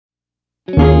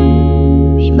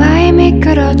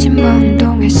미끄러진 먼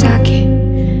운동의 싹이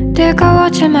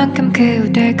뜨거워질 만큼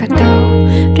그대가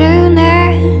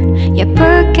떠오르네.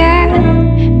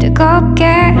 예쁘게 뜨겁게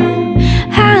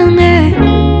하네.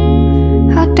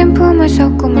 헛된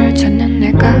품에서 꿈을 찾는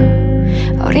내가,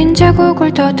 어린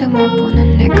자국을 더듬어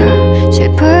보는 내가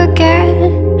슬프게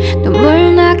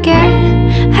눈물 나게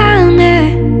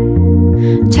하네.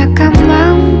 착한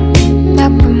마음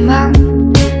나쁜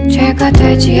마음 죄가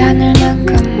되지 않을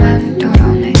만큼만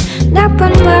덜어내.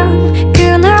 나쁜 마음 그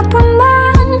나쁜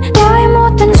마음 너의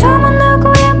못된 소문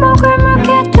누구의 목을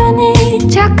물겠더니.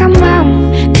 착한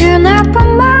마음 그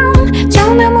나쁜 마음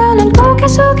정나무는 고개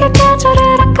속에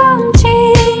계절을 한 건지.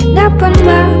 나쁜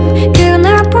마음 그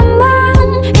나쁜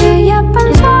마음 그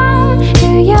예쁜 손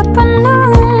그 예쁜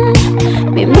눈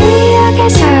미미하게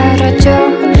사라져.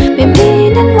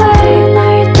 미미는 왜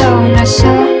날 떠났어.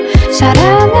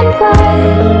 사랑은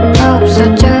왜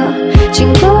없어져.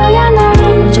 친구야 날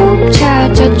좀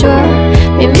찾아줘.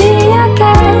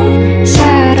 미미하게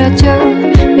사라져.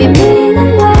 미미는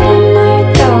왜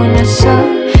날 떠났어.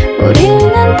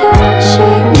 우리는 다시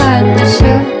만났어.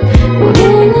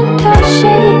 우리는 다시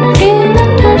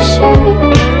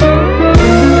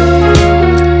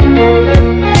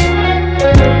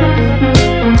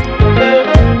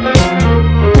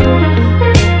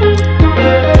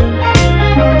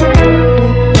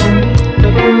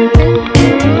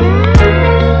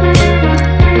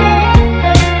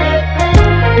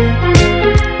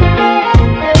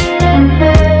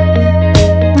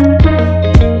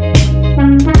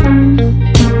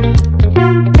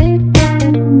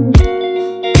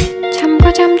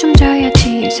잠 좀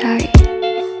자야지 이 사이.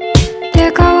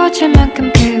 뜨거워질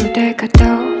만큼 그대가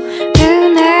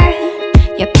떠오르네.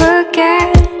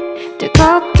 예쁘게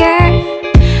뜨겁게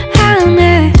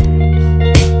하네.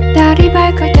 날이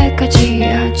밝을 때까지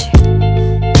하지.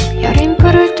 여린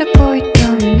불을 뜯고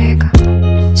있던 내가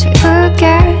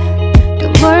슬프게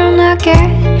눈물 나게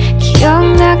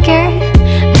기억나게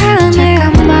하네.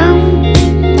 착한 마음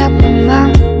나쁜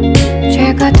마음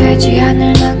죄가 되지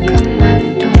않을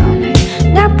만큼만 덜어내.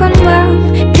 나쁜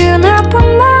마음 그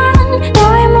나쁜 마음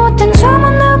너의 못된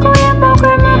소문 누구의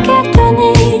목을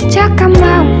물겠더니. 착한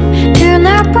마음 그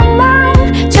나쁜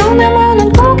마음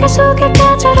정나무는 고개 속에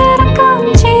계절을 한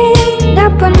건지.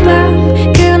 나쁜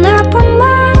마음 그 나쁜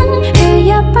마음 그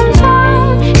예쁜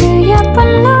손 그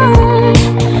예쁜 눈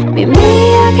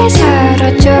미미하게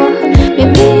사라져.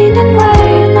 미미는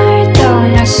왜 날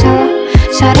떠났어.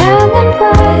 사랑은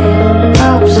왜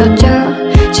없어져.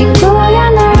 친구야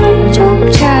날 좀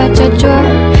찾아줘.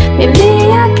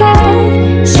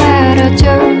 미미하게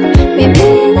사라져.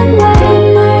 미미는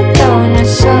왜 날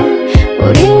떠났어.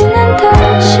 우리는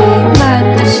다시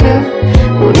만났어.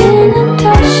 우리는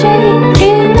다시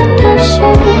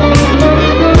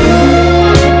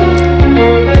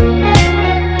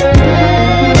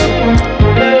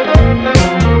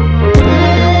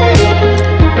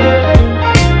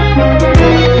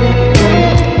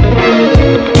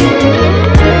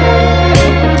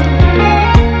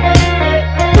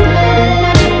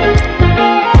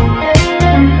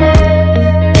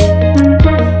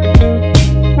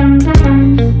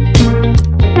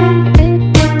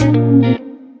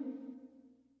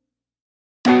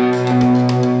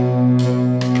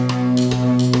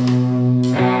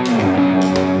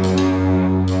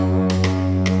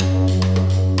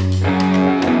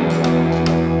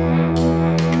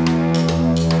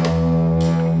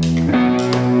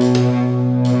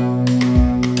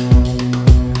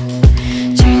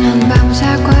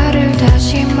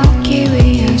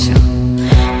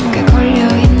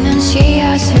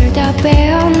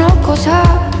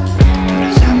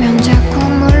돌아서면 자꾸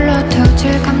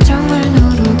물러터질 감정을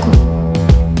누르고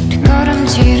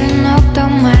뒷걸음질은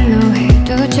없던 말로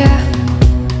해두자.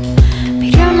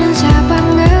 미련은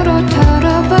사방으로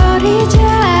털어버리자.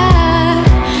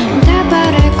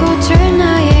 다발의 꽃을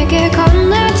나에게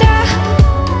건네자.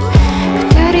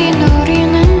 그들이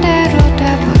노리는 대로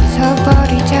다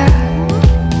벗어버리자.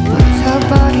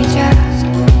 벗어버리자.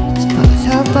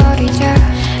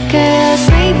 벗어버리자. Cause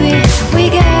baby we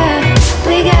got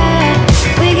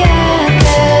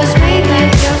cause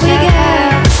baby we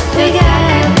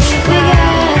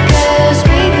got cause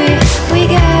baby we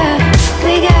got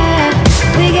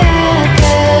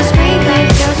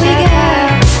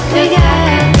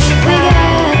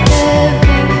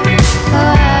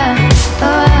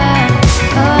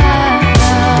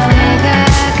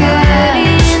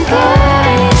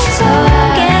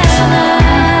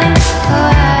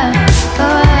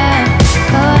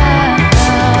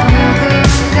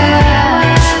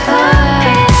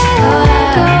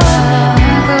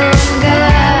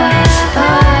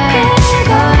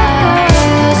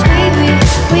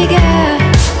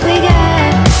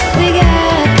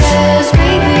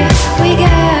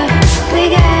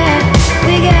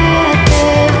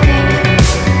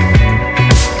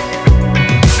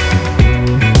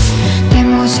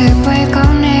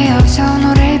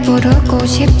부르고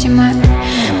싶지만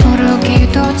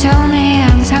부르기도 전에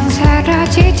항상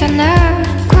사라지잖아.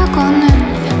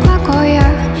 과거는 과거야.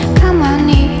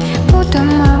 가만히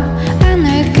보듬어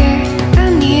안을게.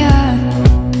 아니야.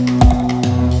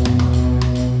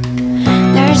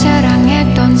 날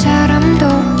사랑했던 사람도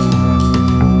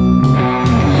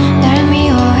날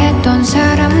미워했던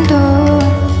사람도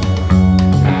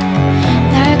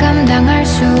날 감당할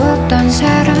수 없던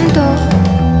사람도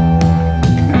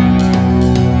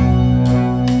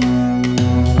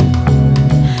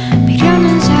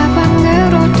미련은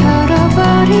사방으로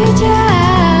털어버리자.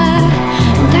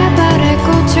 다발의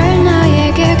꽃을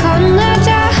나에게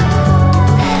건네자.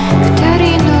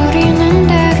 그들이 노리는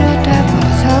대로 다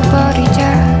벗어버리자.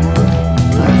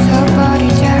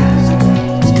 벗어버리자.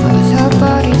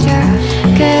 벗어버리자.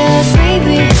 Cause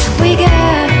baby we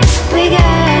got cause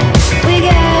baby we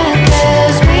got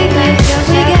cause baby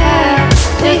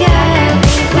we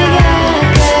got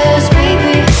cause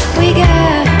baby we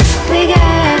got the view.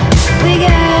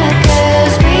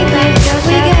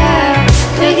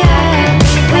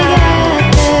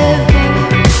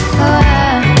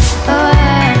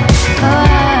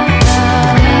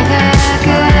 내가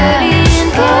그린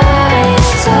그림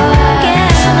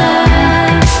속에만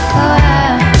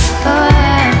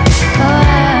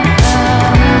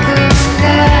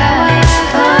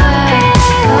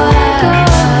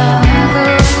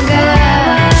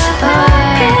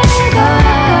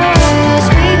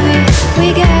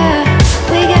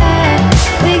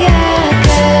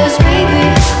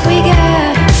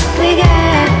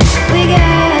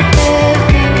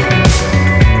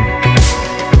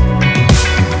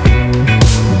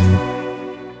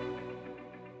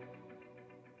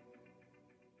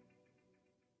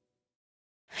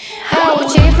Oh,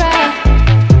 Jiva,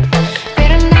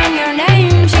 better name your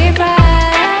name, Jiva.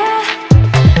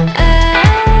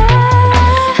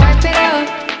 Wipe it up,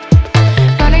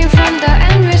 running from the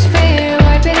endless fear.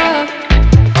 Wipe it up,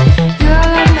 you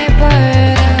all on my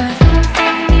burden. Full of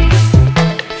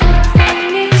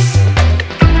kindness,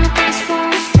 gonna this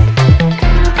far,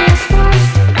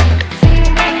 feel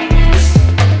like this,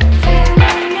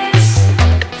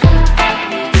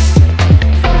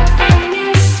 full of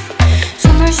kindness.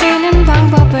 숨을 쉬는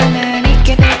방법을 난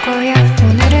잊게 될 거야.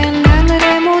 오늘은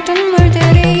하늘의 모든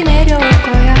물들이 내려올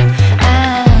거야.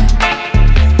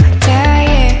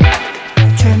 가짜의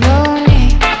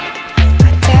젊은이,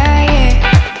 가짜의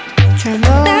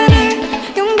젊은이. 나를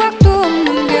용박도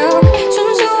없는 벽,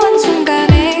 순수한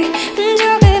순간에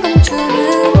흔적을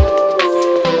감추는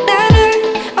나를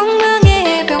엉망의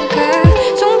해변가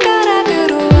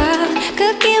손가락으로 와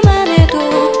긋기만 해도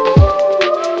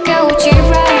Go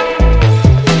Jiva.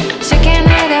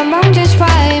 Just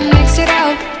right, mix it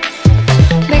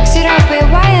up with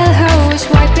wild hoes.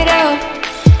 Wipe it up,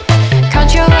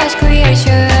 count your lost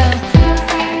creation. Full of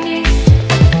kindness,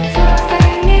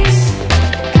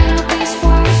 gonna this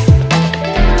far,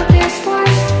 feel like this, full of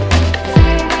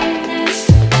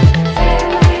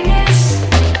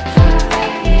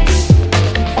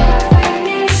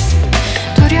kindness.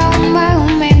 두려운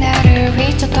마음에 나를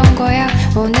비쳤던 거야.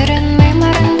 오늘은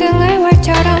메마른 등을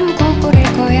활처럼 구부릴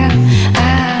거야.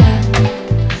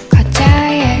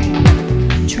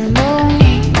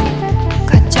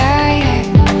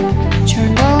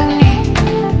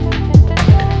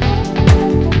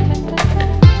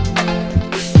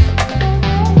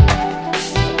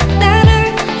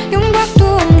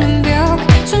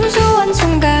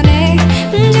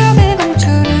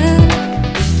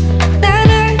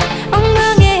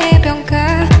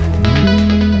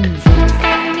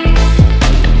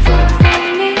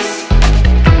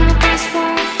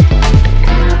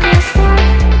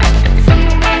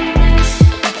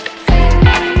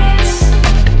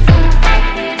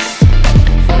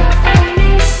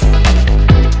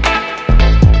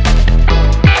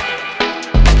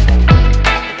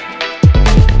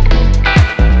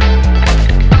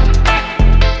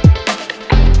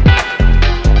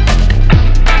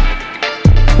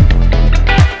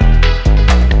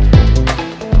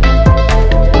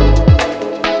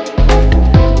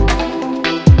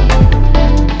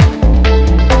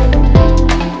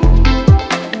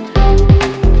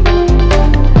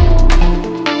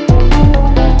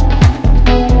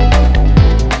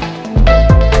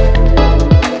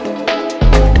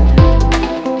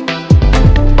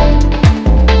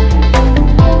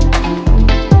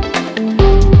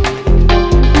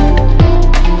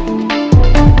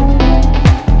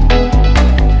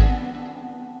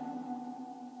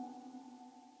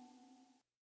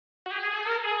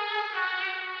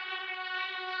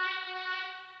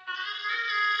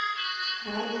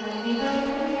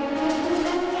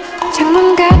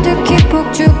 창문 같은 가득히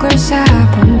폭죽을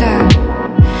쌓아본다.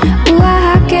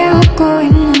 우아하게 웃고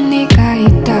있는 네가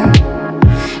있다.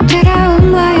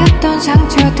 트라우마였던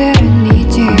상처들은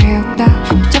이제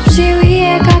없다. 접시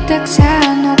위에 가득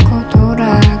쌓아놓고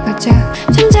돌아가자.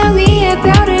 천장 위에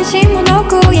별을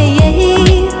심어놓고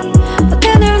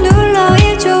버튼을 눌러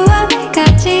 1조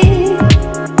안에까지.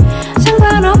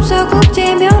 상관없어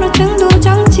국제 면허증도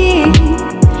정지.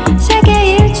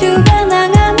 세계 일주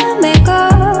반항 하나 메고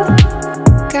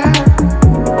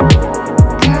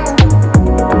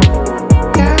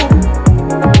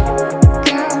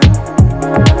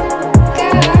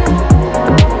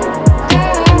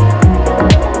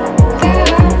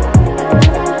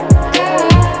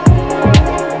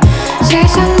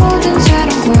세상 모든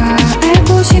사람과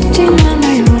알고 싶진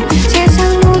않아요.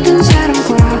 세상 모든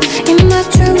사람과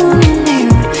입맞춤은 했네요.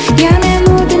 야내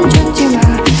모든 존재와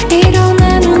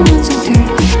일어나는 현상들.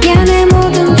 야내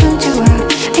모든 존재와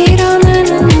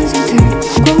일어나는 현상들.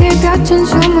 공에 볕은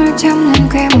숨을 참는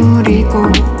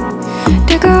괴물이고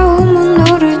뜨거운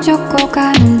분노를 쫓고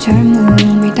가는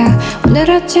젊음이다.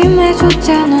 오늘 아침에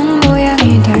숫자는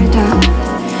모양이 달다.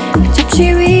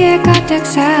 접시 위에 가득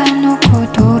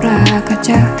쌓아놓고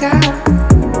돌아가자.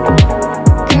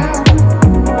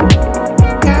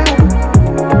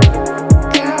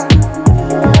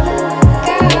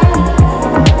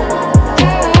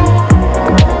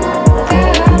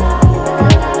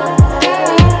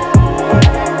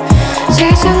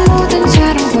 세상 모든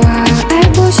사람과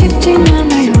알고 싶진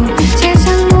않아요.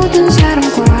 세상 모든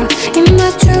사람과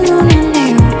입맞춤은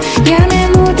했네요. 야내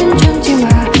모든 존재와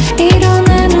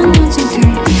일어나는 현상들.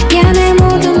 야내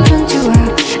모든 존재와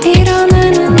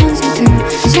일어나는 현상들.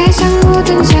 세상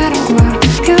모든 사람과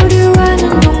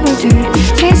교류하는 동물들.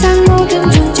 세상 모든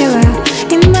존재와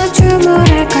입맞춤을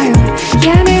할까요?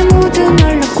 야내 모든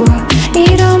얼룩과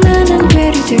일어나는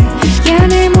괴리들.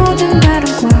 야내 모든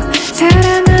발음과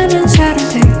사랑하는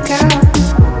사람들.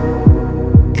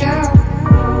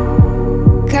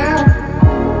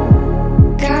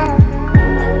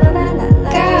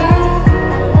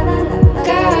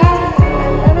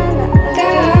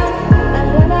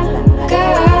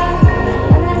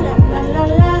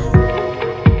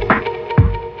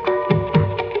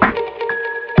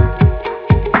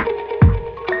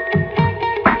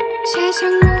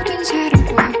 세상 모든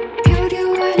사람과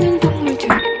교류하는 동물들.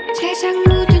 세상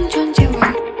모든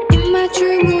존재와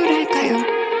입맞춤을 할까요?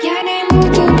 야내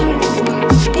모든 얼룩과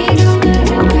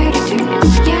일어나는 괴리들.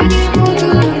 야내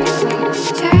모든 얼룩과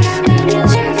사랑하는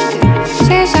사람들.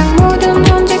 세상 모든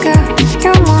존재가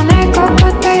영원할 것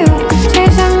같아요.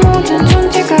 세상 모든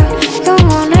존재가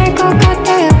영원할 것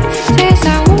같아요.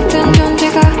 세상 모든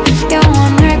존재가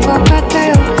영원할 것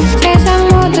같아요. 세상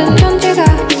모든 존재가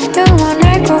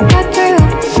영원할 것 같아요.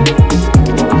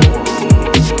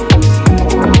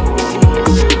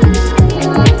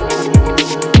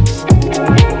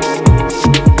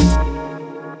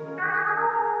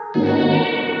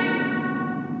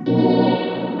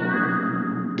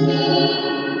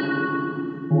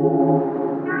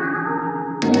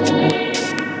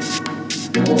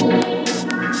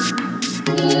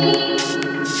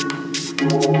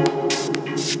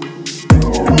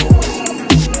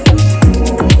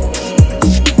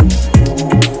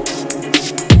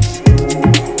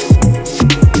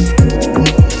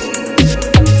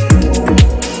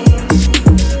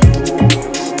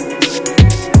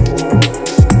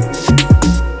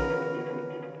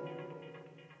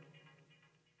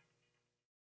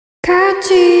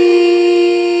 같이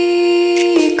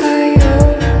가요.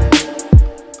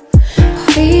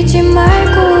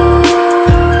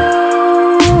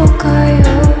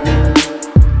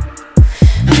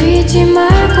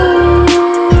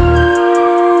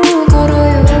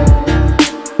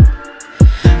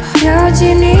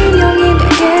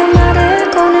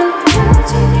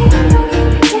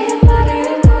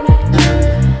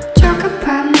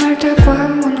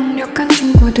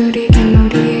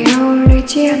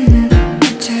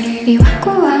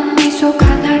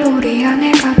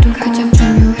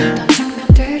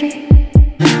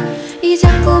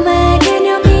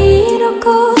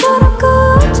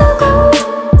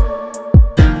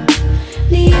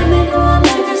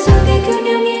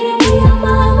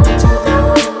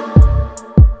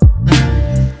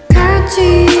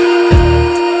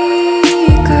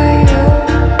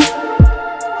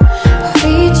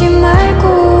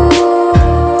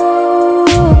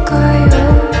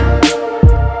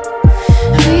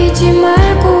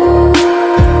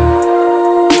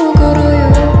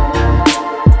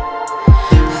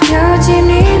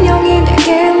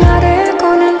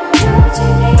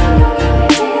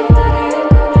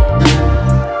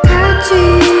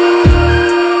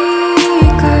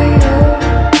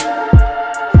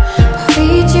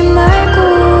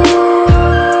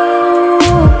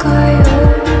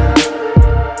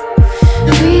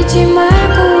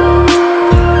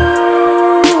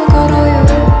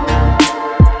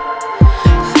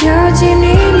 버려진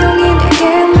인형이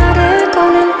내게 말을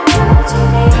거는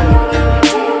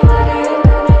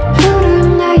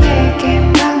푸른 나에게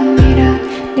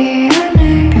마음이란 내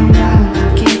안에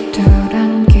평화와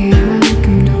깃털한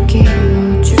게만큼도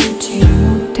끼워주지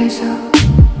못해서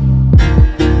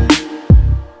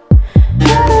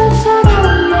다른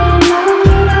사람의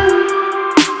마음이란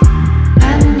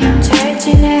안녕 잘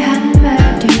지내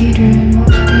한마디를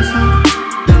못해서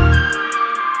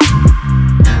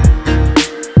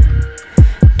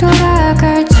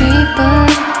돌아갈 집은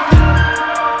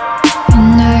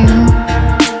있나요?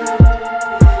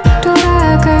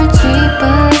 돌아갈 집은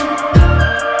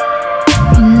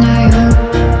있나요?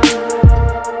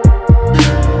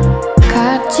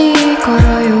 같이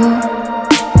걸어요.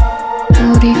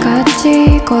 우리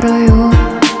같이 걸어요.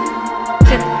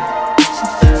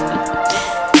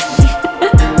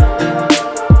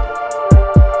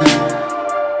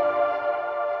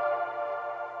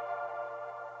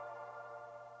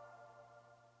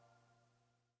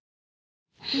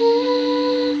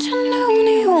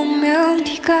 첫눈이 오면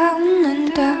네가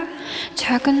웃는다.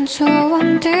 작은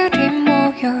소원들이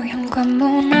모여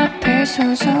현관문 앞에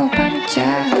서서 반짝.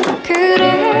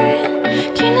 그래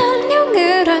긴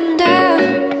안녕을 한다.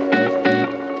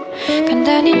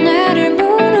 간단히 나를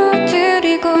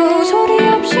무너뜨리고 소리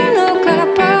없이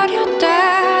녹아버렸다.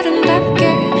 아름답게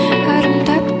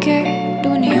아름답게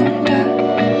눈이 온다.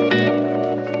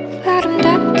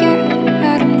 아름답게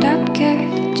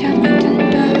아름답게 잠이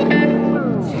든다.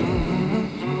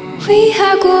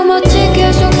 위하고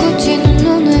멋지게 솟구치는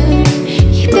눈은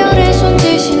이별의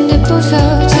손짓인 듯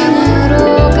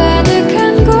부서짐으로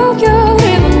가득한 고요를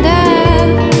본다.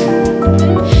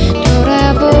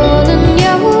 돌아보는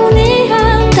여운이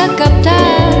안타깝다.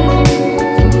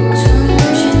 숨을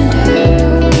쉰다.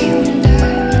 눈이 온다.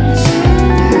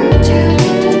 인사한다. 잠이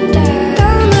든다.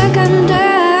 떠나간다.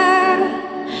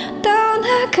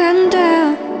 떠나간다.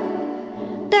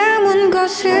 남은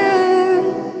것은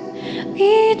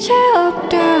이제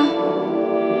없다.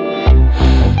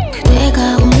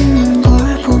 그대가 웃는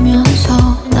걸 보면서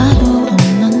나도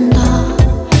웃는다.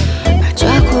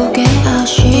 발자국에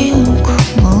아쉬움 꾹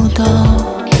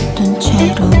묻어둔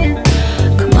채로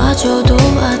그마저도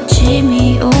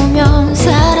아침이 오면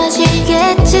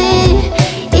사라지겠지.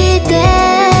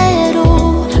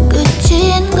 이대로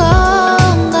끝인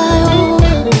건가요?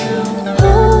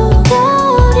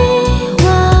 우열이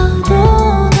와도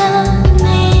난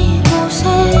이곳에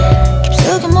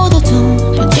깊숙이 묻어둔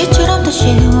편지처럼 다시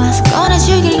와서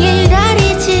꺼내주길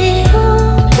기다리지.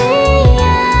 우리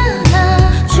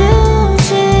안아주지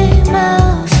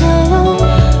마세요.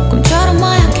 꿈처럼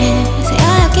마약해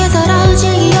새하얗게 사라질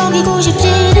기억이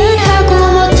 97일 하고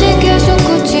멋지게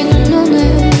솟구치는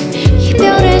눈은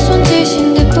이별의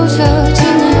손짓인 듯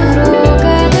부서짐으로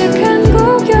가득한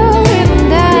고요를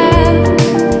본다.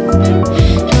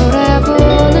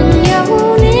 돌아보는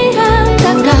여운이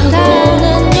안타깝다.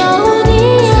 돌아보는 여운이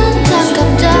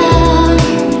안타깝다.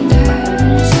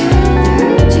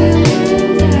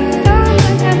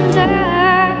 떠나간다.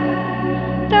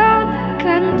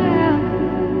 떠나간다.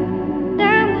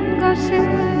 남은 것은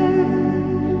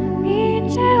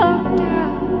이제 없다.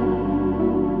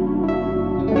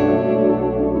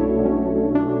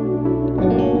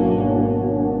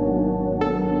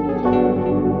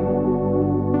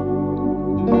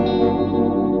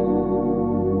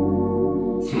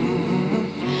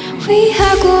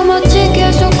 위하고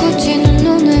멋지게 솟구치는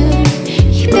눈은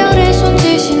이별의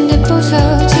손짓인 듯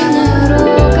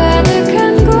부서짐으로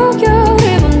가득한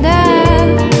고요를 본다.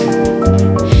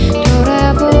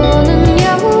 돌아보는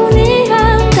여운이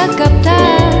안타깝다.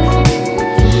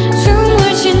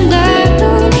 숨을 쉰다.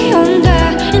 눈이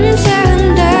온다.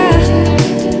 인사한다.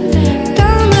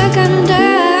 떠나간다.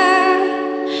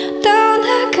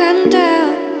 떠나간다.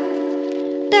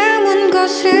 남은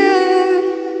것은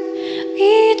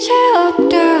이제 없다.